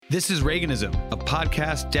This is Reaganism, a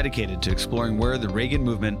podcast dedicated to exploring where the Reagan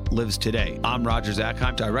movement lives today. I'm Roger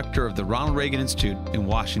Zakheim, director of the Ronald Reagan Institute in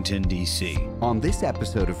Washington, D.C. On this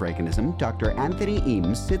episode of Reaganism, Dr. Anthony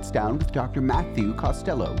Eames sits down with Dr. Matthew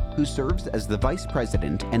Costello, who serves as the vice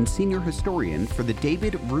president and senior historian for the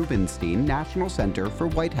David Rubenstein National Center for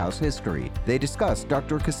White House History. They discuss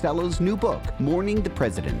Dr. Costello's new book, Mourning the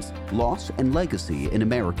Presidents, Loss and Legacy in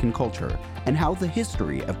American Culture, and how the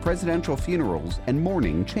history of presidential funerals and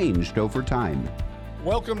mourning changed over time.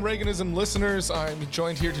 Welcome, Reaganism listeners. I'm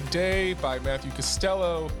joined here today by Matthew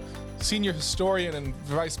Costello, senior historian and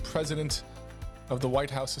vice president of the White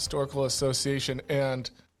House Historical Association and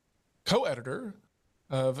co-editor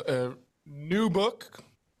of a new book,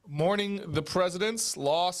 Mourning the Presidents,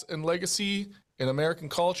 Loss and Legacy in American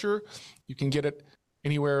Culture. You can get it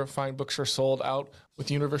anywhere fine books are sold, out with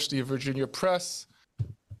the University of Virginia Press.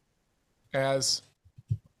 As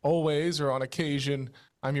always, or on occasion,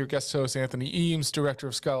 I'm your guest host, Anthony Eames, Director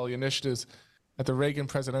of Scholarly Initiatives at the Reagan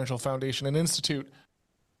Presidential Foundation and Institute.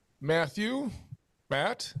 Matt,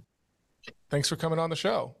 thanks for coming on the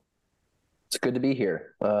show. It's good to be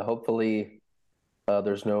here. Hopefully,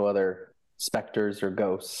 there's no other specters or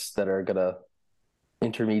ghosts that are going to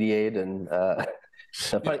intermediate and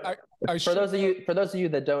for those of you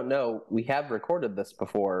that don't know, we have recorded this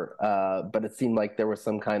before, but it seemed like there was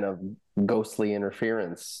some kind of ghostly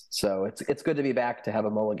interference. So it's good to be back to have a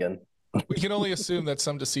mulligan. We can only assume that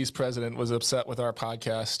some deceased president was upset with our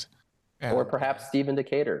podcast, or perhaps Stephen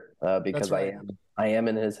Decatur, because right. I am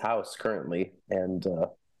in his house currently, and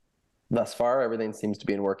thus far everything seems to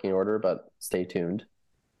be in working order. But stay tuned.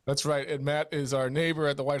 That's right, and Matt is our neighbor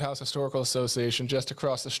at the White House Historical Association, just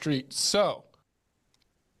across the street. So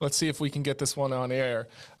let's see if we can get this one on air.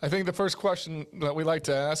 I think the first question that we like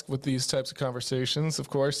to ask with these types of conversations, of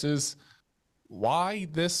course, is why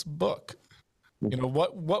this book? You know,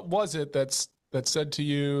 what was it that said to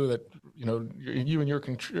you that, you know, you and your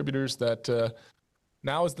contributors that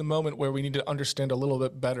now is the moment where we need to understand a little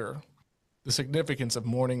bit better the significance of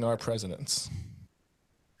mourning our presidents?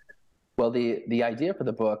 Well, the idea for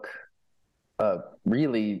the book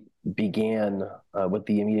really began with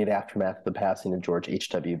the immediate aftermath of the passing of George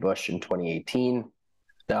H.W. Bush in 2018.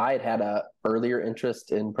 Now, I had an earlier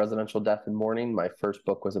interest in presidential death and mourning. My first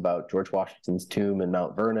book was about George Washington's tomb in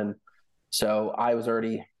Mount Vernon. So I was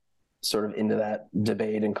already sort of into that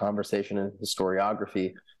debate and conversation and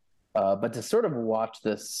historiography. But to sort of watch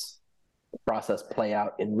this process play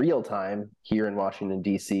out in real time here in Washington,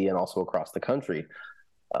 D.C., and also across the country,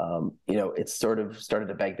 it sort of started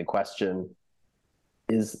to beg the question,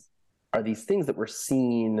 are these things that we're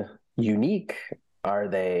seeing unique? Are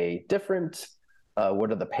they different?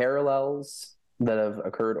 What are the parallels that have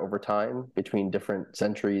occurred over time between different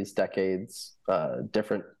centuries, decades,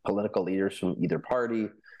 different political leaders from either party?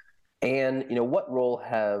 And, what role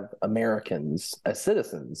have Americans as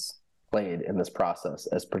citizens played in this process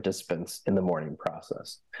as participants in the mourning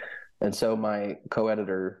process? And so my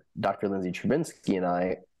co-editor, Dr. Lindsay Trubinsky, and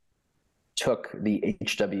I took the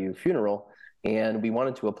HW funeral, and we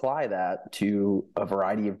wanted to apply that to a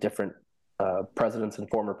variety of different presidents and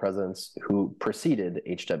former presidents who preceded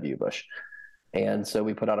H.W. Bush. And so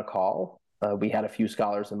we put out a call. We had a few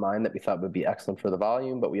scholars in mind that we thought would be excellent for the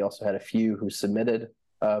volume, but we also had a few who submitted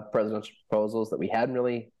presidential proposals that we hadn't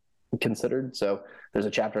really considered. So there's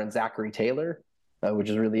a chapter on Zachary Taylor, which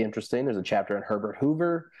is really interesting. There's a chapter on Herbert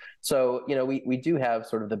Hoover. So, we do have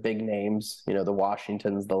sort of the big names, the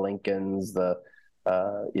Washingtons, the Lincolns, the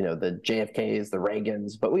JFKs, the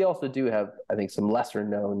Reagans, but we also do have, I think, some lesser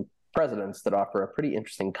known presidents that offer a pretty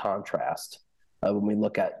interesting contrast when we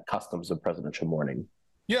look at customs of presidential mourning.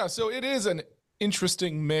 Yeah, so it is an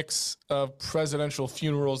interesting mix of presidential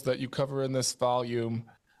funerals that you cover in this volume.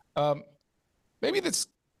 Maybe this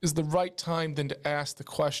is the right time then to ask the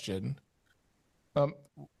question,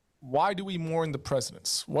 why do we mourn the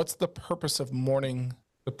presidents? What's the purpose of mourning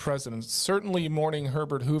the presidents? Certainly mourning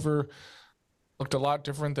Herbert Hoover looked a lot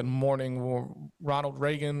different than mourning Ronald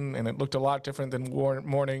Reagan, and it looked a lot different than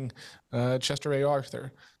mourning Chester A.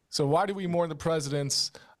 Arthur. So why do we mourn the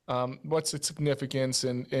presidents? What's its significance,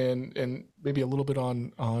 and maybe a little bit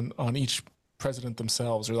on each president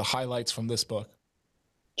themselves, or the highlights from this book?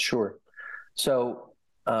 Sure. So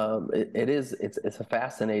it's a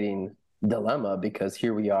fascinating dilemma, because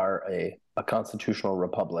here we are a constitutional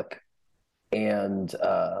republic, and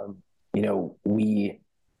we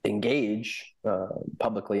engage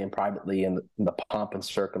publicly and privately in the pomp and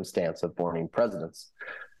circumstance of mourning presidents.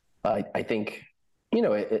 I think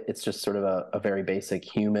it's just sort of a very basic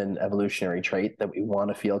human evolutionary trait that we want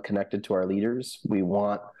to feel connected to our leaders. We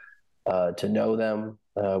want to know them.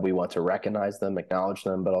 We want to recognize them, acknowledge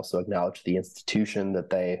them, but also acknowledge the institution that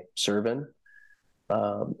they serve in.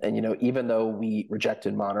 And even though we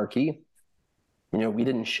rejected monarchy, we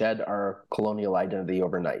didn't shed our colonial identity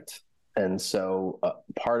overnight. And so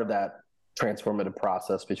part of that transformative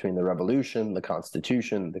process between the revolution, the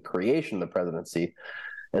Constitution, the creation of the presidency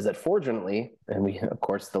is that fortunately, and we, of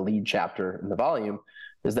course, the lead chapter in the volume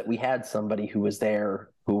is that we had somebody who was there,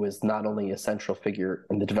 who was not only a central figure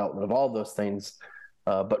in the development of all of those things,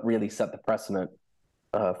 but really set the precedent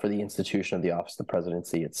for the institution of the office of the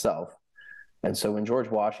presidency itself. And so when George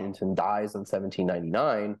Washington dies in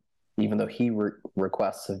 1799, even though he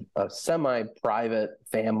requests a semi-private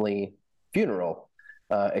family funeral,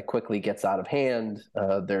 it quickly gets out of hand.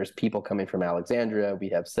 There's people coming from Alexandria. We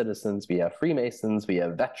have citizens, we have Freemasons, we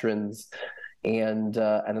have veterans, and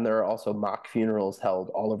then there are also mock funerals held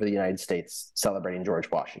all over the United States celebrating George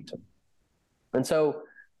Washington. And so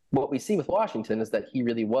what we see with Washington is that he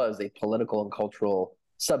really was a political and cultural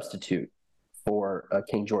substitute for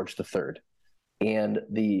King George III. And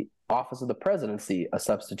the office of the presidency, a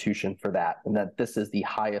substitution for that, and that this is the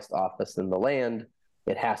highest office in the land.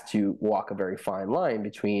 It has to walk a very fine line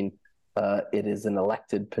between it is an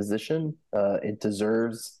elected position, it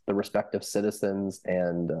deserves the respect of citizens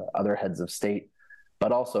and other heads of state,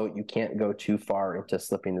 but also you can't go too far into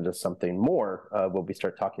slipping into something more when we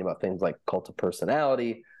start talking about things like cult of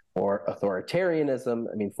personality or authoritarianism.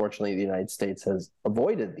 I mean, fortunately, the United States has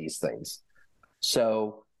avoided these things.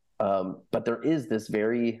 So, but there is this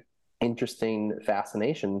very interesting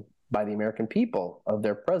fascination by the American people of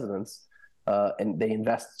their presidents, and they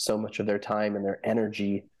invest so much of their time and their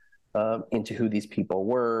energy into who these people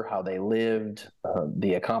were, how they lived,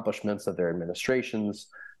 the accomplishments of their administrations.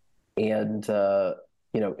 And,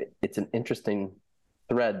 it's an interesting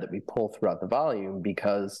thread that we pull throughout the volume,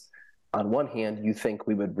 because on one hand, you think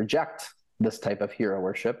we would reject this type of hero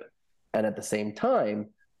worship, and at the same time,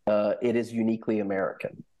 it is uniquely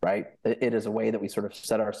American, right? It is a way that we sort of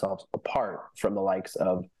set ourselves apart from the likes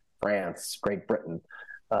of France, Great Britain.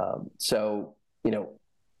 So,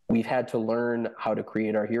 we've had to learn how to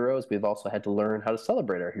create our heroes. We've also had to learn how to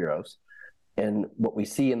celebrate our heroes. And what we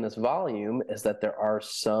see in this volume is that there are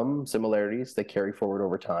some similarities that carry forward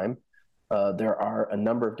over time. There are a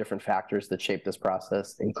number of different factors that shape this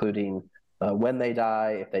process, including when they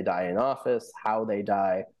die, if they die in office, how they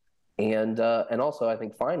die. And also, I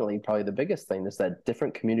think finally, probably the biggest thing is that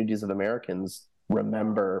different communities of Americans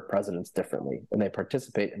remember presidents differently, and they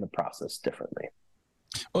participate in the process differently.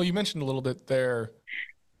 Well, you mentioned a little bit there,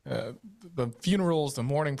 the funerals, the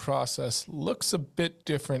mourning process looks a bit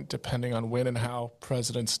different depending on when and how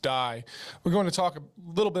presidents die. We're going to talk a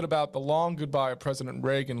little bit about the long goodbye of President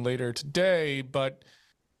Reagan later today, but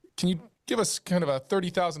can you give us kind of a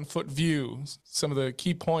 30,000-foot view, some of the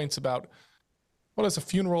key points about what does a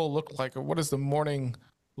funeral look like, or what does the mourning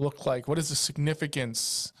look like? What is the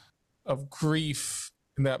significance of grief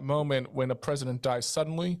in that moment when a president dies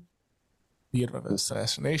suddenly, be it of an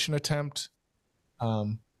assassination attempt,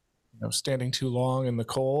 standing too long in the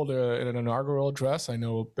cold in an inaugural address? I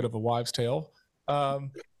know a bit of a wives' tale,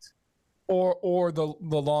 or the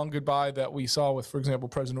long goodbye that we saw with, for example,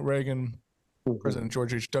 President Reagan, President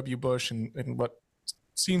George H.W. Bush, and what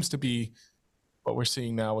seems to be what we're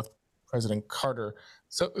seeing now with President Carter.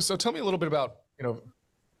 So tell me a little bit about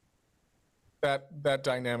that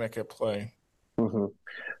dynamic at play. Mm-hmm.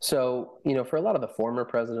 So for a lot of the former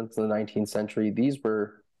presidents in the 19th century, these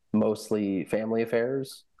were mostly family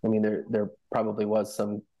affairs. I mean, there probably was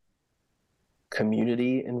some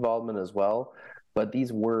community involvement as well, but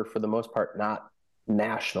these were, for the most part, not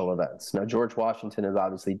national events. Now, George Washington is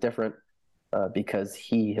obviously different because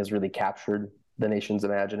he has really captured the nation's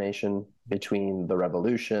imagination between the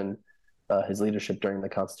Revolution, his leadership during the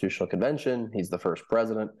Constitutional Convention. He's the first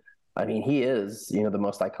president. I mean, he is, the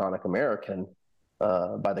most iconic American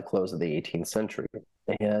by the close of the 18th century.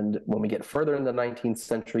 And when we get further in the 19th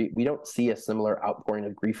century, we don't see a similar outpouring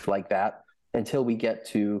of grief like that until we get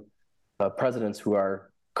to presidents who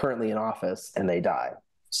are currently in office and they die.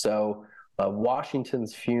 So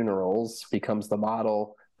Washington's funerals becomes the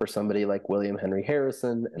model for somebody like William Henry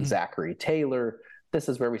Harrison and Zachary Taylor. This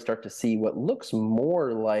is where we start to see what looks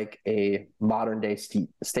more like a modern day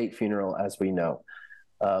state funeral as we know.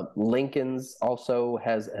 Lincoln's also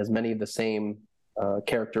has many of the same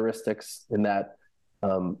characteristics in that,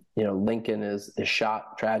 Lincoln is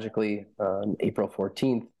shot tragically on April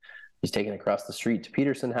 14th. He's taken across the street to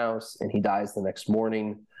Peterson House and he dies the next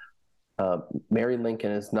morning. Mary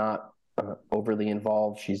Lincoln is not overly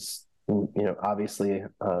involved. She's, obviously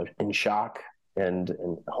in shock and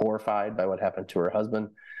horrified by what happened to her husband.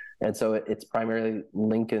 And so it's primarily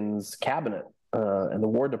Lincoln's cabinet and the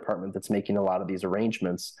War Department that's making a lot of these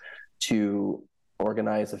arrangements to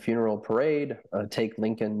organize a funeral parade, take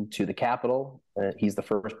Lincoln to the Capitol. He's the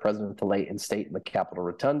first president to lay in state in the Capitol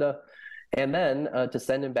Rotunda, and then to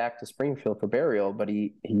send him back to Springfield for burial. But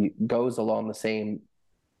he goes along the same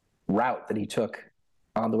route that he took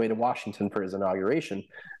on the way to Washington for his inauguration.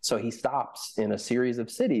 So he stops in a series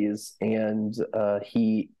of cities, and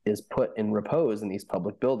he is put in repose in these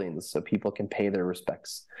public buildings so people can pay their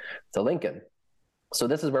respects to Lincoln. So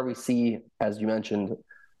this is where we see, as you mentioned,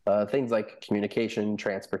 things like communication,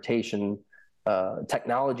 transportation,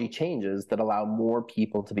 technology changes that allow more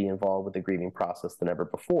people to be involved with the grieving process than ever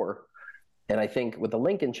before. And I think with the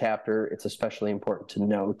Lincoln chapter, it's especially important to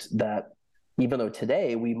note that even though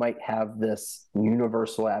today we might have this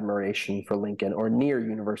universal admiration for Lincoln or near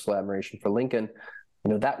universal admiration for Lincoln,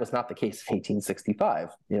 that was not the case in 1865.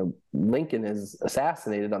 Lincoln is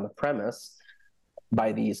assassinated on the premise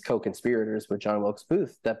by these co-conspirators with John Wilkes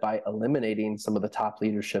Booth that by eliminating some of the top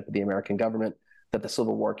leadership of the American government, that the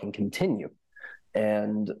Civil War can continue.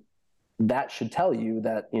 And that should tell you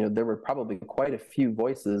that there were probably quite a few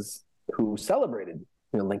voices who celebrated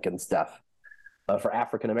Lincoln's death. For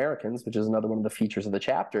African Americans, which is another one of the features of the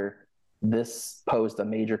chapter, this posed a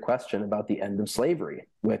major question about the end of slavery,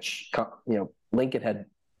 which Lincoln had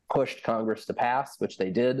pushed Congress to pass, which they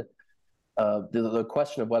did. The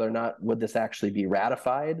question of whether or not would this actually be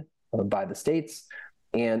ratified by the states,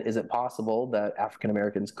 and is it possible that African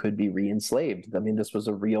Americans could be re-enslaved? I mean, this was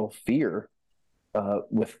a real fear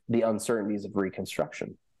with the uncertainties of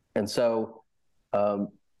Reconstruction. And so,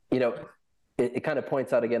 it kind of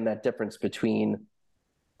points out again that difference between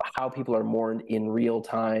how people are mourned in real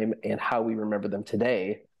time and how we remember them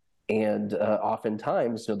today. And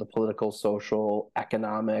oftentimes, the political, social,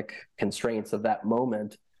 economic constraints of that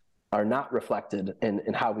moment are not reflected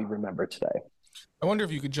in how we remember today. I wonder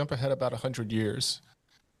if you could jump ahead about 100 years.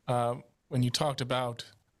 When you talked about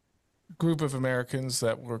a group of Americans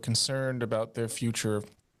that were concerned about their future,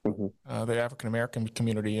 mm-hmm. The African-American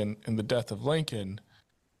community and the death of Lincoln,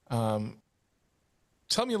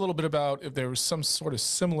 tell me a little bit about if there was some sort of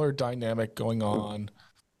similar dynamic going on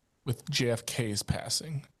with JFK's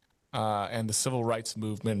passing and the civil rights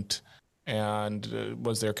movement, and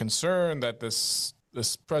was there concern that this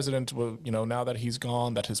president will, now that he's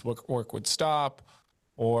gone, that his work would stop,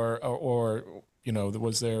 or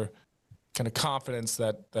was there kind of confidence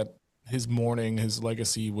that his mourning, his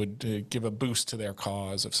legacy would give a boost to their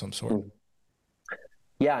cause of some sort?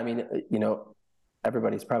 Yeah, I mean,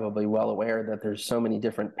 everybody's probably well aware that there's so many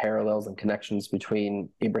different parallels and connections between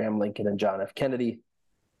Abraham Lincoln and John F. Kennedy.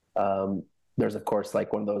 There's, of course,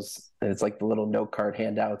 like one of those, it's like the little note card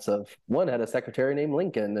handouts of one had a secretary named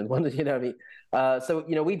Lincoln and one, so,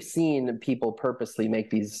 we've seen people purposely make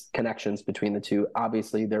these connections between the two.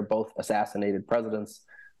 Obviously, they're both assassinated presidents.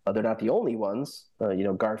 They're not the only ones.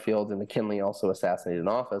 Garfield and McKinley also assassinated in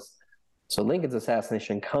office. So Lincoln's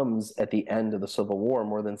assassination comes at the end of the Civil War.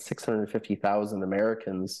 More than 650,000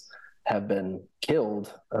 Americans have been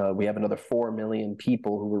killed. We have another 4 million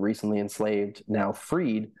people who were recently enslaved now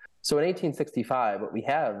freed. So in 1865, what we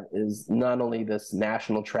have is not only this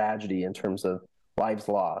national tragedy in terms of lives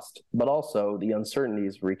lost, but also the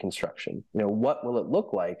uncertainties of Reconstruction. What will it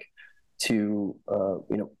look like to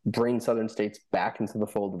bring Southern states back into the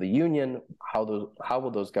fold of the Union? How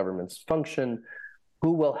will those governments function?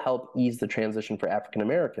 Who will help ease the transition for African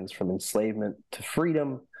Americans from enslavement to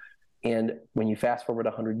freedom? And when you fast forward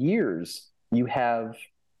 100 years, you have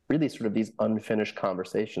really sort of these unfinished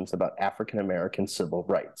conversations about African American civil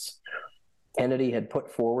rights. Kennedy had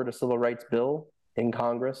put forward a civil rights bill in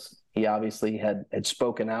Congress. He obviously had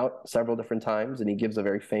spoken out several different times, and he gives a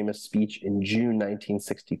very famous speech in June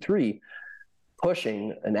 1963,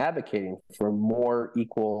 pushing and advocating for more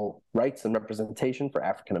equal rights and representation for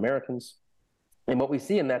African Americans. And what we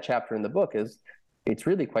see in that chapter in the book is it's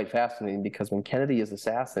really quite fascinating, because when Kennedy is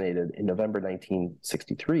assassinated in November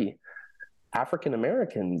 1963, African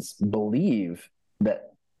Americans believe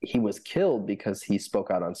that he was killed because he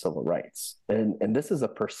spoke out on civil rights. And this is a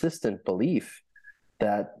persistent belief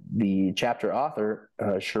that the chapter author,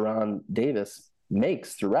 Sharon Davis,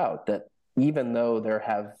 makes throughout, that even though there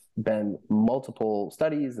have been multiple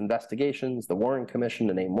studies, investigations, the Warren Commission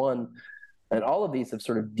to name one, and all of these have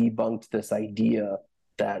sort of debunked this idea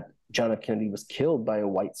that John F. Kennedy was killed by a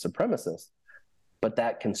white supremacist. But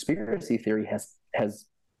that conspiracy theory has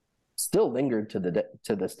still lingered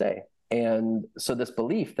to this day. And so this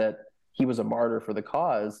belief that he was a martyr for the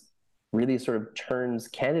cause really sort of turns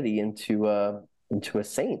Kennedy into a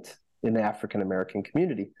saint in the African American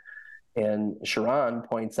community. And Sharon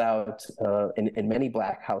points out in many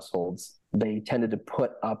Black households, they tended to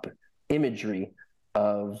put up imagery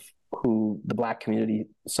of who the Black community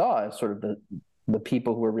saw as sort of the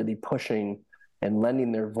people who were really pushing and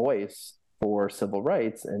lending their voice for civil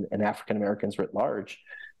rights and African Americans writ large.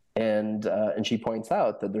 And she points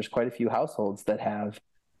out that there's quite a few households that have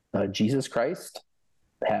Jesus Christ,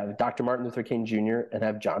 have Dr. Martin Luther King Jr., and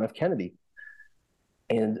have John F. Kennedy.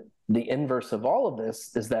 And the inverse of all of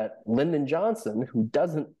this is that Lyndon Johnson, who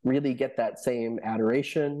doesn't really get that same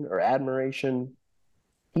adoration or admiration,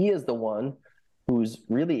 he is the one who's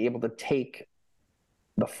really able to take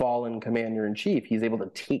the fallen commander-in-chief. He's able to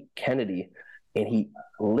take Kennedy, and he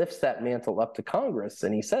lifts that mantle up to Congress,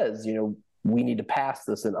 and he says, we need to pass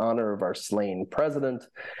this in honor of our slain president.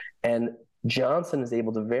 And Johnson is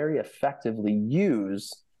able to very effectively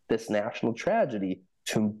use this national tragedy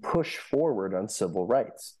to push forward on civil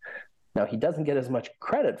rights. Now, he doesn't get as much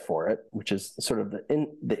credit for it, which is sort of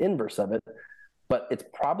the inverse of it, but it's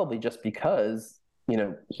probably just because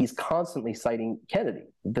he's constantly citing Kennedy.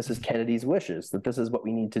 This is Kennedy's wishes, that this is what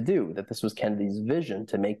we need to do, that this was Kennedy's vision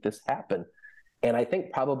to make this happen. And I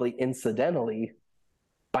think probably incidentally,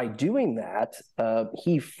 by doing that,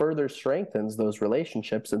 he further strengthens those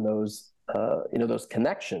relationships and those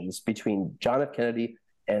connections between John F. Kennedy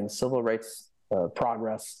and civil rights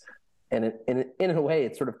progress. And in a way,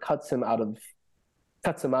 it sort of cuts him out of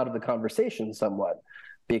the conversation somewhat,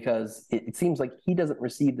 because it seems like he doesn't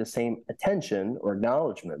receive the same attention or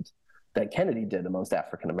acknowledgement that Kennedy did amongst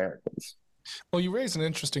African Americans. Well, you raise an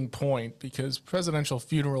interesting point, because presidential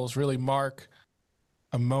funerals really mark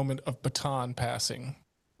a moment of baton passing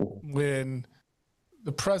when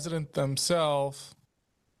the president himself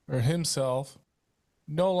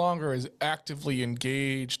no longer is actively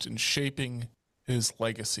engaged in shaping his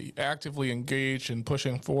legacy, actively engaged in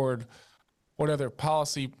pushing forward what other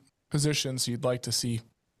policy positions you'd like to see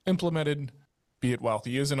implemented, be it while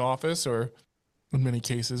he is in office or in many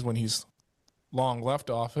cases when he's long left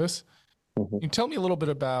office. Mm-hmm. Can you tell me a little bit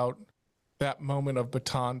about that moment of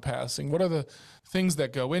baton passing? What are the things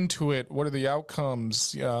that go into it? What are the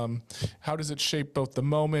outcomes? How does it shape both the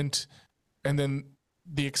moment and then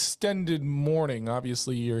the extended mourning?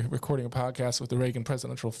 Obviously, you're recording a podcast with the Reagan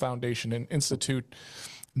Presidential Foundation and Institute.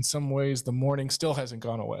 In some ways, the mourning still hasn't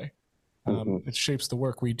gone away. It shapes the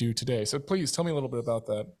work we do today. So please tell me a little bit about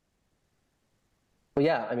that. Well,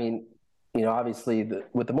 yeah, I mean, obviously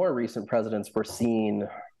with the more recent presidents, we're seeing,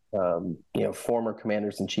 former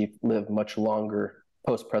commanders-in-chief live much longer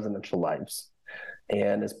post-presidential lives.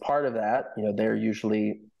 And as part of that, they're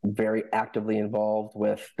usually very actively involved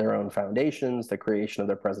with their own foundations, the creation of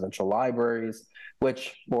their presidential libraries,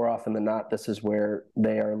 which more often than not, this is where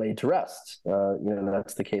they are laid to rest.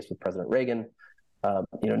 That's the case with President Reagan.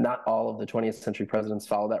 Not all of the 20th century presidents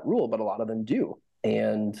follow that rule, but a lot of them do.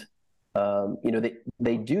 And,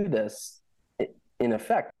 they do this in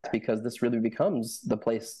effect because this really becomes the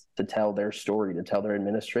place to tell their story, to tell their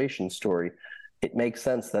administration story. It makes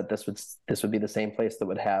sense that this would be the same place that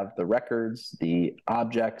would have the records, the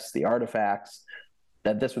objects, the artifacts,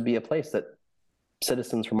 that this would be a place that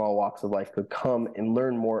citizens from all walks of life could come and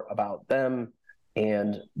learn more about them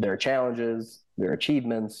and their challenges, their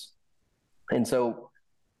achievements. And so,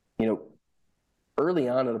 early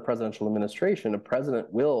on in the presidential administration, a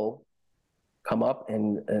president will come up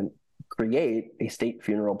and create a state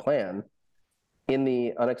funeral plan in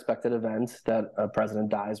the unexpected event that a president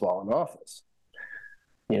dies while in office.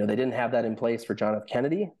 They didn't have that in place for John F.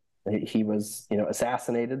 Kennedy. He was,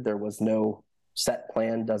 assassinated. There was no set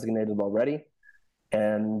plan designated already.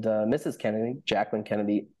 And Mrs. Kennedy, Jacqueline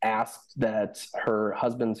Kennedy, asked that her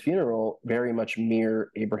husband's funeral very much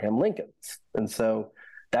mirror Abraham Lincoln's. And so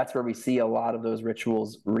that's where we see a lot of those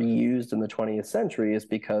rituals reused in the 20th century, is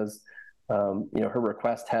because her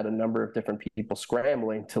request had a number of different people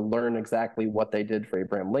scrambling to learn exactly what they did for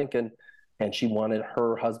Abraham Lincoln, and she wanted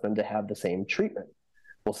her husband to have the same treatment.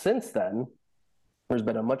 Well, since then, there's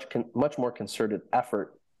been a much more concerted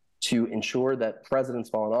effort to ensure that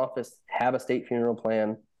presidents while in office have a state funeral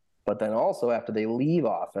plan, but then also after they leave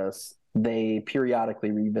office, they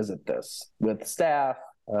periodically revisit this with staff,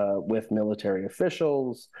 with military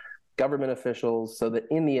officials, government officials, so that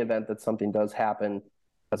in the event that something does happen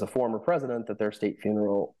as a former president, that their state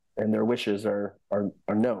funeral and their wishes are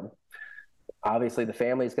known. Obviously, the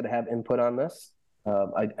family is going to have input on this.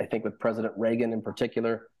 I think with President Reagan in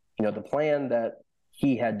particular, the plan that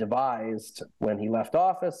he had devised when he left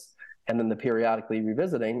office and then the periodically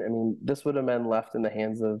revisiting, this would have been left in the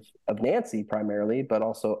hands of Nancy primarily, but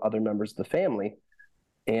also other members of the family.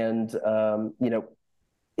 And,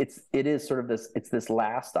 it is sort of this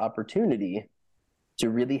last opportunity to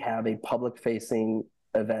really have a public facing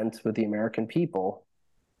event with the American people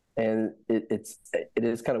And it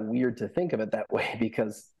is kind of weird to think of it that way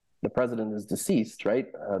because the president is deceased, right?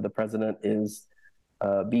 The president is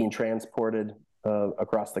being transported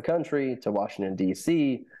across the country to Washington,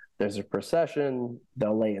 D.C. There's a procession,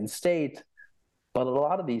 they'll lay in state. But a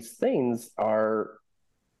lot of these things are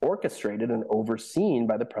orchestrated and overseen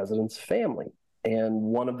by the president's family. And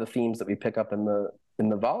one of the themes that we pick up in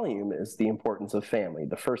the volume is the importance of family,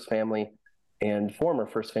 the first family and former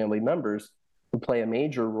first family members who play a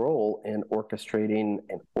major role in orchestrating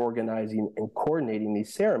and organizing and coordinating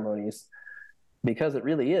these ceremonies, because it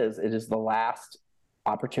is the last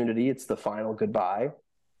opportunity. It's the final goodbye.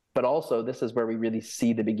 But also this is where we really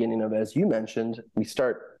see the beginning of, as you mentioned,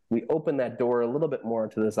 we open that door a little bit more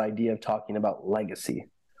to this idea of talking about legacy,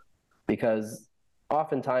 because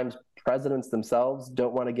oftentimes presidents themselves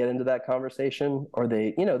don't want to get into that conversation, or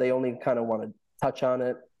they only kind of want to touch on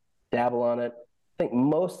it, dabble on it. I think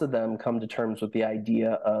most of them come to terms with the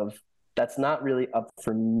idea of that's not really up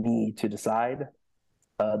for me to decide.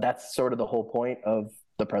 That's sort of the whole point of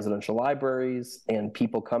the presidential libraries and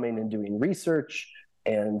people coming and doing research,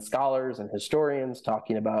 and scholars and historians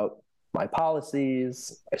talking about my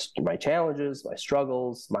policies, my challenges, my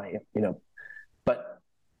struggles,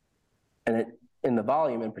 in the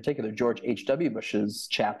volume in particular, George H.W. Bush's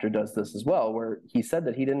chapter does this as well, where he said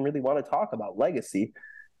that he didn't really want to talk about legacy.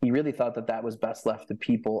 He really thought that that was best left to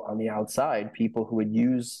people on the outside, people who would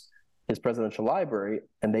use his presidential library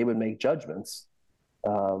and they would make judgments.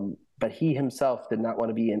 But he himself did not want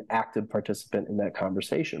to be an active participant in that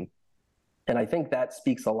conversation. And I think that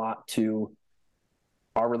speaks a lot to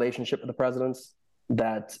our relationship with the presidents,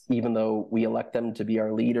 that even though we elect them to be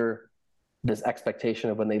our leader, this expectation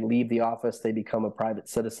of when they leave the office, they become a private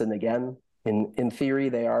citizen again. In theory,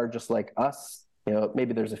 they are just like us.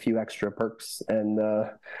 Maybe there's a few extra perks and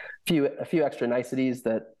a few extra niceties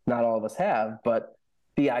that not all of us have, but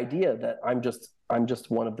the idea that I'm just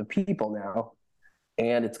one of the people now,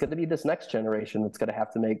 and it's going to be this next generation that's going to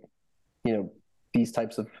have to make, these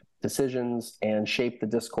types of decisions and shape the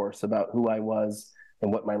discourse about who I was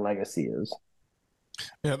and what my legacy is.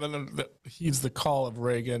 Yeah, heeds the call of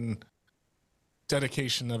Reagan,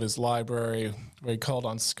 dedication of his library, where he called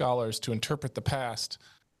on scholars to interpret the past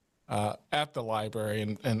at the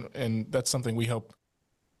library, and that's something we hope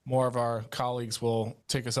more of our colleagues will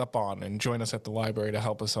take us up on and join us at the library to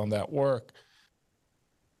help us on that work.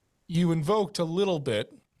 You invoked a little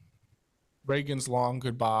bit Reagan's long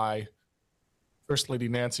goodbye, First Lady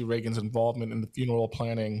Nancy Reagan's involvement in the funeral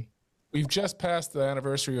planning. We've just passed the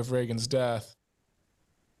anniversary of Reagan's death.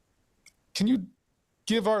 Can you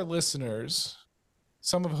give our listeners,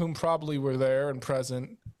 some of whom probably were there and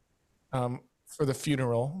present for the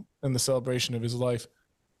funeral and the celebration of his life,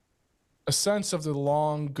 a sense of the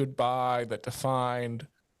long goodbye that defined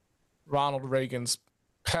Ronald Reagan's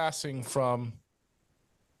passing from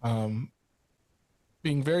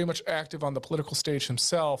being very much active on the political stage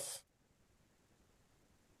himself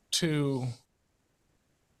to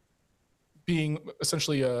being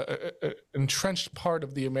essentially an entrenched part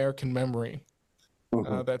of the American memory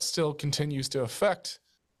that still continues to affect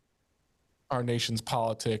our nation's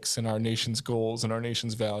politics and our nation's goals and our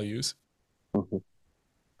nation's values. Mm-hmm.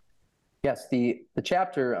 Yes, the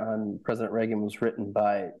chapter on President Reagan was written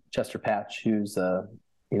by Chester Patch, who's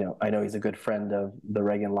I know he's a good friend of the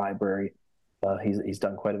Reagan Library. He's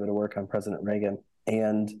done quite a bit of work on President Reagan.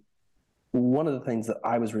 And one of the things that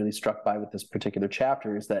I was really struck by with this particular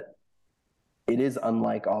chapter is that it is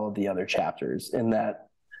unlike all of the other chapters in that,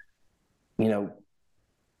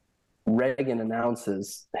 Reagan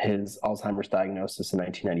announces his Alzheimer's diagnosis in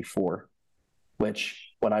 1994,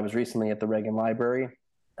 which when I was recently at the Reagan Library,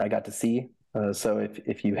 I got to see. So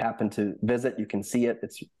if you happen to visit, you can see it.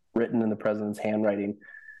 It's written in the president's handwriting.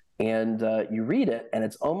 And you read it, and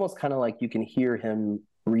it's almost kind of like you can hear him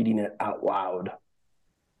reading it out loud.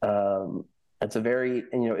 It's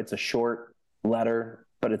it's a short letter,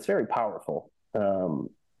 but it's very powerful.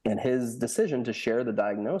 And his decision to share the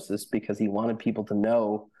diagnosis because he wanted people to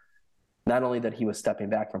know not only that he was stepping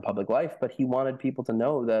back from public life, but he wanted people to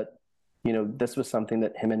know that, this was something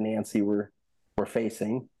that him and Nancy were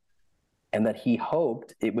facing, and that he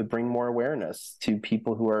hoped it would bring more awareness to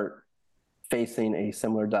people who are facing a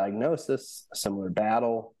similar diagnosis, a similar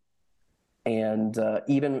battle. And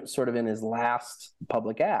even sort of in his last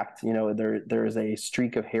public act, there is a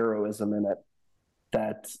streak of heroism in it,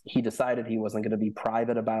 that he decided he wasn't going to be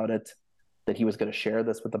private about it, that he was going to share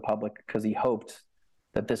this with the public because he hoped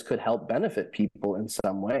that this could help benefit people in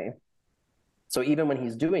some way. So even when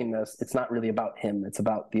he's doing this, it's not really about him, it's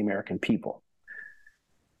about the American people.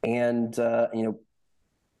 And,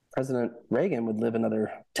 President Reagan would live another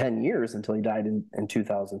 10 years until he died in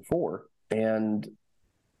 2004. And,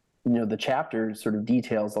 the chapter sort of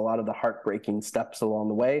details a lot of the heartbreaking steps along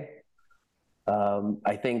the way.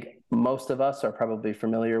 I think most of us are probably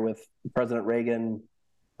familiar with President Reagan,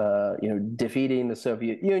 defeating the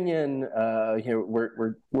Soviet Union.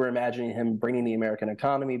 We're imagining him bringing the American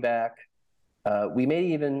economy back.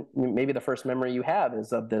 Maybe the first memory you have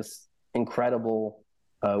is of this incredible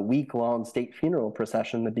week-long state funeral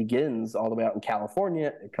procession that begins all the way out in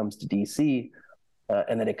California. It comes to DC,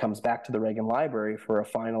 and then it comes back to the Reagan Library for a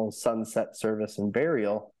final sunset service and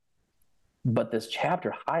burial. But this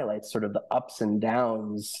chapter highlights sort of the ups and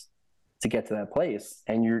downs to get to that place,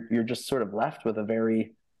 and you're just sort of left with a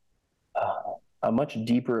much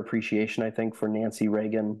deeper appreciation, I think, for Nancy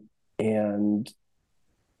Reagan and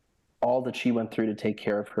all that she went through to take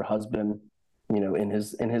care of her husband, in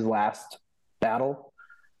his last battle.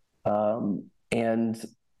 I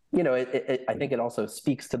think it also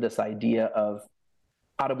speaks to this idea of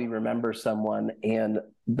how do we remember someone, and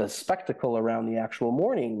the spectacle around the actual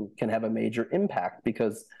mourning can have a major impact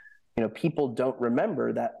because, people don't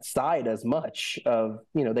remember that side as much of,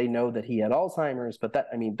 they know that he had Alzheimer's, but that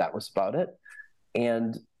was about it.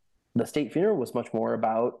 And the state funeral was much more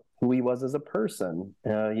about who he was as a person,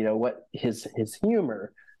 what his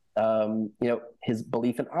humor, his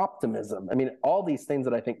belief in optimism. All these things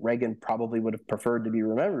that I think Reagan probably would have preferred to be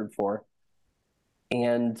remembered for.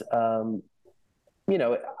 And,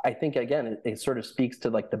 I think, again, it sort of speaks to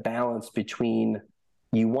like the balance between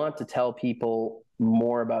you want to tell people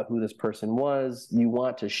more about who this person was, you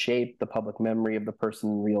want to shape the public memory of the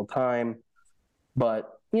person in real time,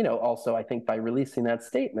 but, also I think by releasing that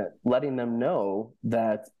statement, letting them know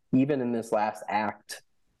that even in this last act,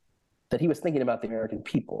 that he was thinking about the American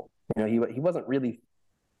people. He wasn't really,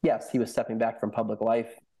 yes, he was stepping back from public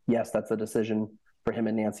life. Yes, that's a decision for him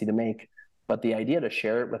and Nancy to make, but the idea to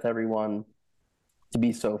share it with everyone, to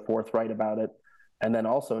be so forthright about it, and then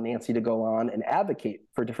also Nancy to go on and advocate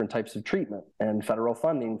for different types of treatment and federal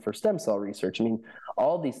funding for stem cell research.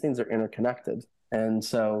 All these things are interconnected. And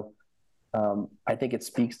so I think it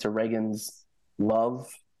speaks to Reagan's love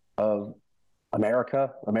of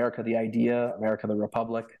America, the idea, America, the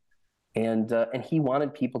republic. And he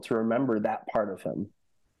wanted people to remember that part of him.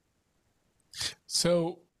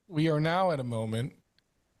 So we are now at a moment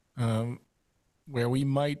where we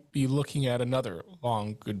might be looking at another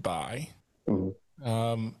long goodbye. Mm-hmm.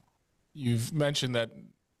 You've mentioned that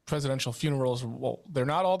presidential funerals, they're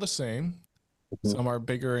not all the same. Mm-hmm. Some are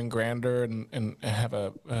bigger and grander and have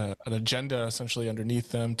an agenda essentially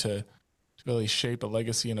underneath them to really shape a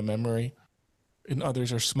legacy and a memory. And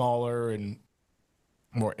others are smaller and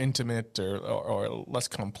more intimate or less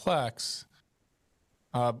complex.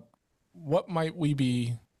 What might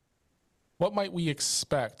we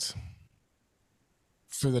expect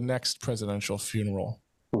for the next presidential funeral?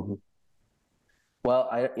 Mm-hmm. Well,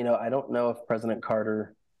 I don't know if President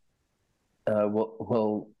Carter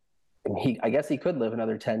will. I guess he could live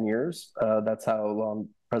another 10 years. That's how long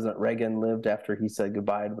President Reagan lived after he said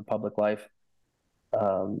goodbye to the public life.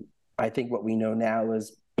 I think what we know now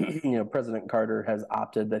is, President Carter has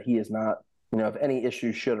opted that he is not, if any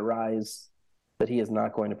issues should arise, that he is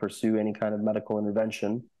not going to pursue any kind of medical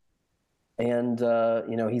intervention. And,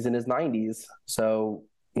 he's in his 90s. So,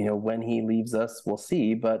 when he leaves us, we'll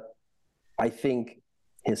see. But I think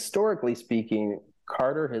historically speaking,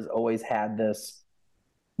 Carter has always had this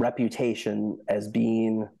reputation as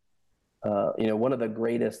being, one of the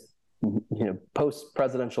greatest,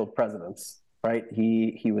 post-presidential presidents, right?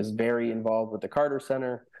 He was very involved with the Carter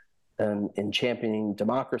Center and in championing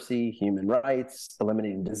democracy, human rights,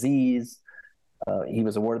 eliminating disease. He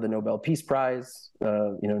was awarded the Nobel Peace Prize,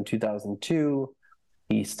 in 2002.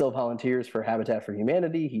 He still volunteers for Habitat for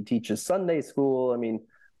Humanity. He teaches Sunday school. I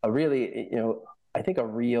think a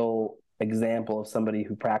real example of somebody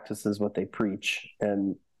who practices what they preach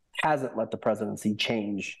and hasn't let the presidency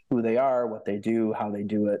change who they are, what they do, how they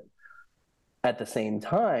do it. At the same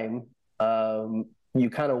time, you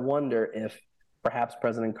kind of wonder if perhaps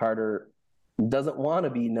President Carter doesn't want to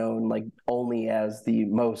be known like only as the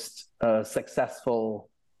most successful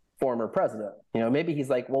former president. Maybe he's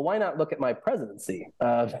like, well, why not look at my presidency?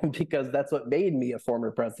 Because that's what made me a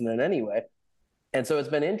former president anyway. And so it's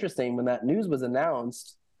been interesting when that news was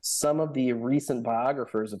announced, some of the recent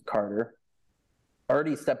biographers of Carter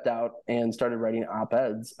already stepped out and started writing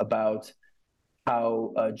op-eds about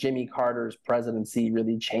how Jimmy Carter's presidency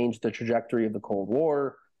really changed the trajectory of the Cold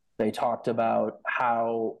War. They talked about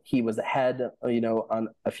how he was ahead, on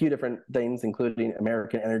a few different things, including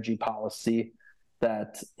American energy policy,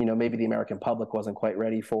 that, maybe the American public wasn't quite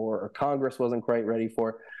ready for, or Congress wasn't quite ready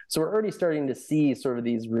for. So we're already starting to see sort of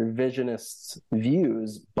these revisionist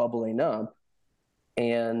views bubbling up.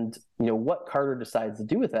 And, what Carter decides to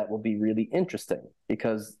do with that will be really interesting,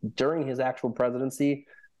 because during his actual presidency,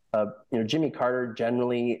 Jimmy Carter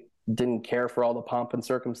generally didn't care for all the pomp and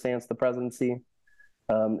circumstance of the presidency.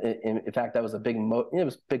 In fact, that was a big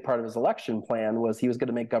part of his election plan, was he was going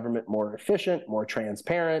to make government more efficient, more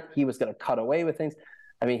transparent. He was going to cut away with things.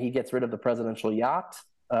 I mean, he gets rid of the presidential yacht,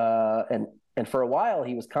 and for a while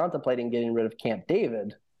he was contemplating getting rid of Camp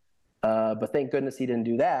David, but thank goodness he didn't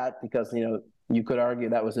do that, because you could argue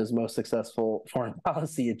that was his most successful foreign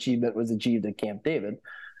policy achievement, was achieved at Camp David.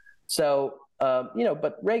 So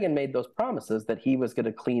but Reagan made those promises that he was going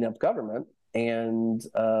to clean up government. And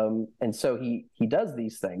so he does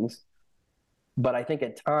these things, but I think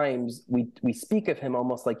at times we speak of him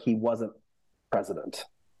almost like he wasn't president.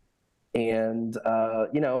 And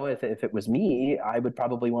if it was me, I would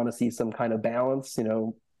probably want to see some kind of balance.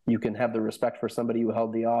 You can have the respect for somebody who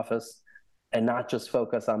held the office and not just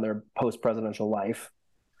focus on their post-presidential life,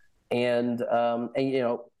 and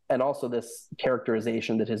also this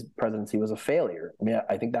characterization that his presidency was a failure. I mean,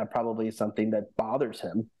 I think that probably is something that bothers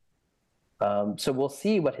him. So we'll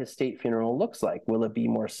see what his state funeral looks like. Will it be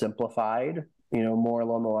more simplified, more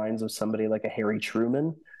along the lines of somebody like a Harry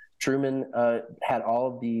Truman? Truman had all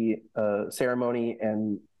of the ceremony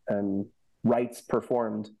and rites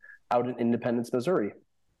performed out in Independence, Missouri.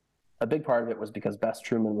 A big part of it was because Bess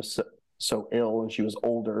Truman was so ill and she was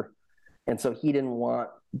older. And so he didn't want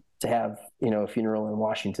to have, a funeral in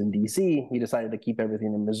Washington, D.C. He decided to keep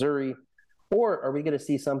everything in Missouri. Or are we going to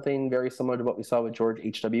see something very similar to what we saw with George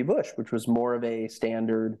H.W. Bush, which was more of a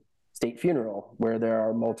standard state funeral where there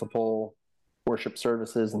are multiple worship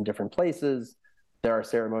services in different places? There are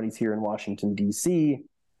ceremonies here in Washington, D.C.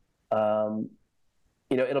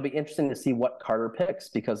 It'll be interesting to see what Carter picks,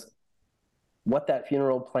 because what that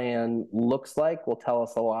funeral plan looks like will tell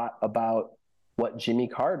us a lot about what Jimmy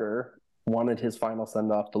Carter wanted his final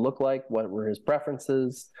send-off to look like, what were his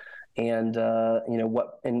preferences, and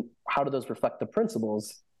and how do those reflect the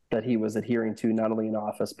principles that he was adhering to, not only in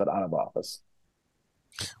office but out of office.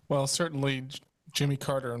 Well, certainly Jimmy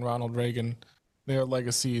Carter and Ronald Reagan, their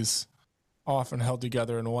legacies often held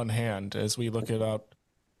together in one hand as we look at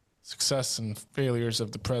success and failures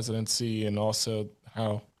of the presidency, and also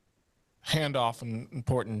how handoff in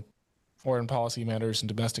important foreign policy matters and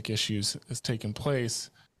domestic issues has taken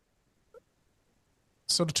place.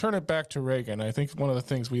 So to turn it back to Reagan, I think one of the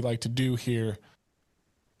things we like to do here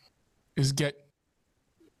is get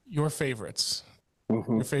your favorites,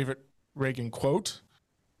 your favorite Reagan quote,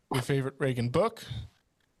 your favorite Reagan book,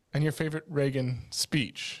 and your favorite Reagan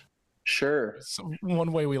speech. Sure. So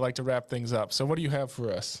one way we like to wrap things up. So what do you have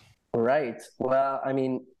for us? Right. Well, I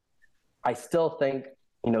mean, I still think,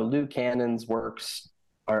 Lou Cannon's works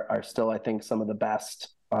are still, I think, some of the best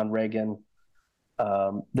on Reagan.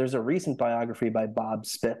 There's a recent biography by Bob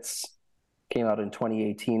Spitz, came out in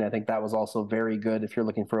 2018. I think that was also very good if you're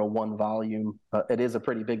looking for a one-volume. It is a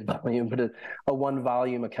pretty big volume, but a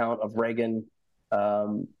one-volume account of Reagan.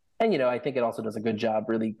 And, I think it also does a good job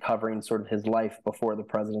really covering sort of his life before the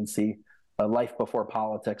presidency, life before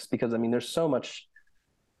politics, because, I mean, there's so much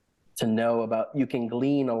to know about. You can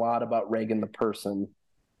glean a lot about Reagan, the person,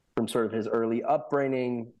 from sort of his early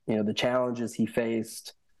upbringing, the challenges he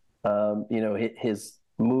faced, his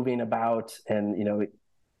moving about and,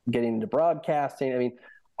 getting into broadcasting. I mean,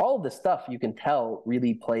 all of this stuff you can tell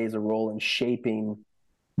really plays a role in shaping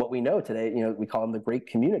what we know today. We call him the great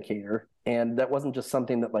communicator. And that wasn't just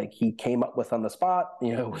something that like he came up with on the spot.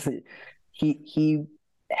 He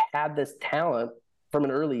had this talent from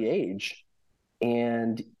an early age,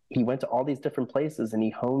 and he went to all these different places and he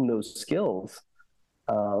honed those skills.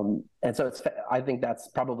 And so I think that's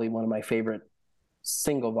probably one of my favorite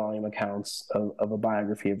single volume accounts of a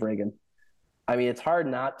biography of Reagan. I mean, it's hard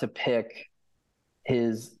not to pick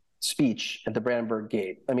his speech at the Brandenburg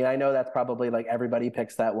Gate. I mean, I know that's probably like everybody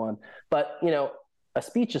picks that one, but a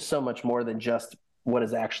speech is so much more than just what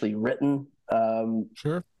is actually written.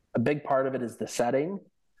 Sure. A big part of it is the setting,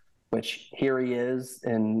 which here he is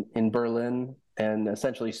in Berlin and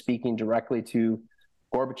essentially speaking directly to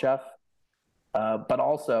Gorbachev. But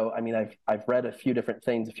also, I mean, I've read a few different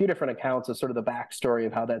things, a few different accounts of sort of the backstory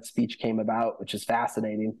of how that speech came about, which is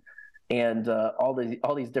fascinating. And all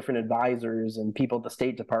these different advisors and people at the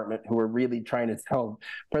State Department who were really trying to tell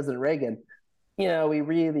President Reagan, we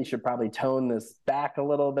really should probably tone this back a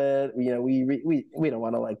little bit. We don't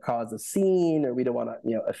want to like cause a scene, or we don't want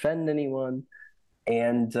to offend anyone.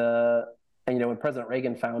 And when President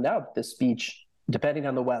Reagan found out this speech depending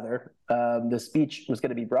on the weather, the speech was going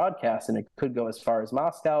to be broadcast, and it could go as far as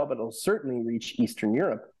Moscow, but it'll certainly reach Eastern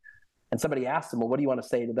Europe. And somebody asked him, well, what do you want to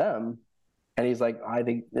say to them? And he's like, I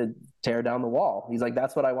think tear down the wall. He's like,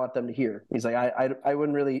 that's what I want them to hear. He's like, I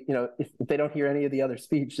wouldn't really, if they don't hear any of the other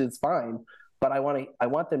speech, it's fine. But I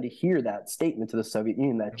want them to hear that statement to the Soviet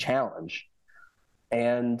Union, that challenge.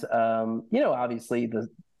 And, obviously the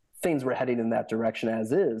things were heading in that direction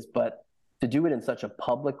as is, but to do it in such a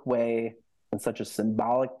public way, in such a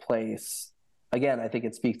symbolic place, again, I think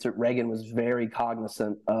it speaks to Reagan was very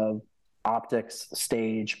cognizant of optics,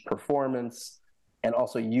 stage, performance, and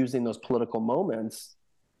also using those political moments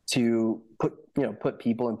to put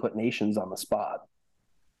people and put nations on the spot.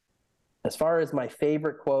 As far as my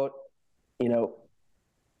favorite quote,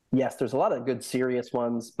 yes, there's a lot of good serious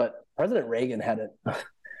ones, but President Reagan had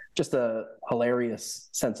just a hilarious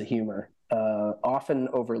sense of humor, often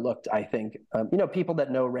overlooked, I think. People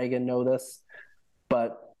that know Reagan know this,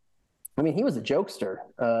 but I mean, he was a jokester,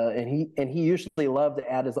 and he usually loved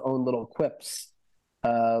to add his own little quips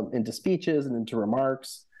into speeches and into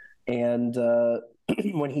remarks. And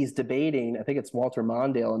when he's debating, I think it's Walter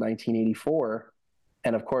Mondale in 1984,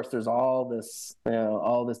 and of course, there's all this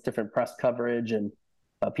different press coverage, and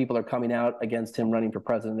people are coming out against him running for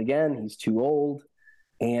president again. He's too old,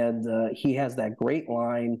 and he has that great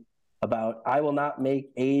line about, I will not make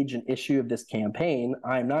age an issue of this campaign.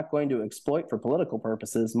 I am not going to exploit for political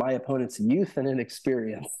purposes my opponent's youth and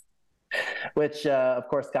inexperience, which, of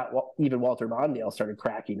course, got even Walter Mondale started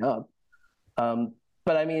cracking up.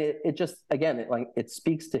 But I mean, it just, again, it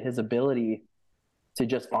speaks to his ability to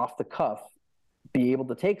just off the cuff be able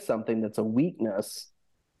to take something that's a weakness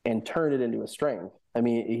and turn it into a strength. I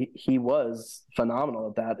mean, he was phenomenal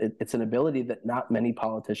at that. It's an ability that not many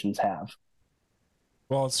politicians have.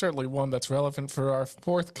 Well, it's certainly one that's relevant for our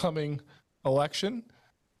forthcoming election.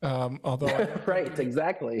 Although right,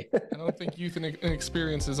 exactly. I don't think youth and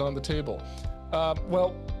experience is on the table.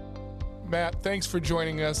 Well, Matt, thanks for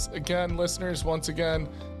joining us. Again, listeners, once again,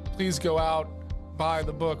 please go out, buy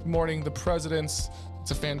the book, Mourning the Presidents.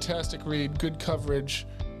 It's a fantastic read, good coverage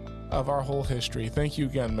of our whole history. Thank you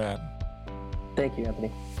again, Matt. Thank you,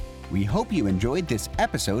 Anthony. We hope you enjoyed this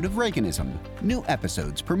episode of Reaganism. New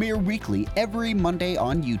episodes premiere weekly every Monday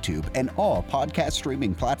on YouTube and all podcast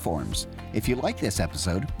streaming platforms. If you like this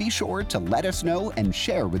episode, be sure to let us know and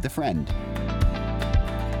share with a friend.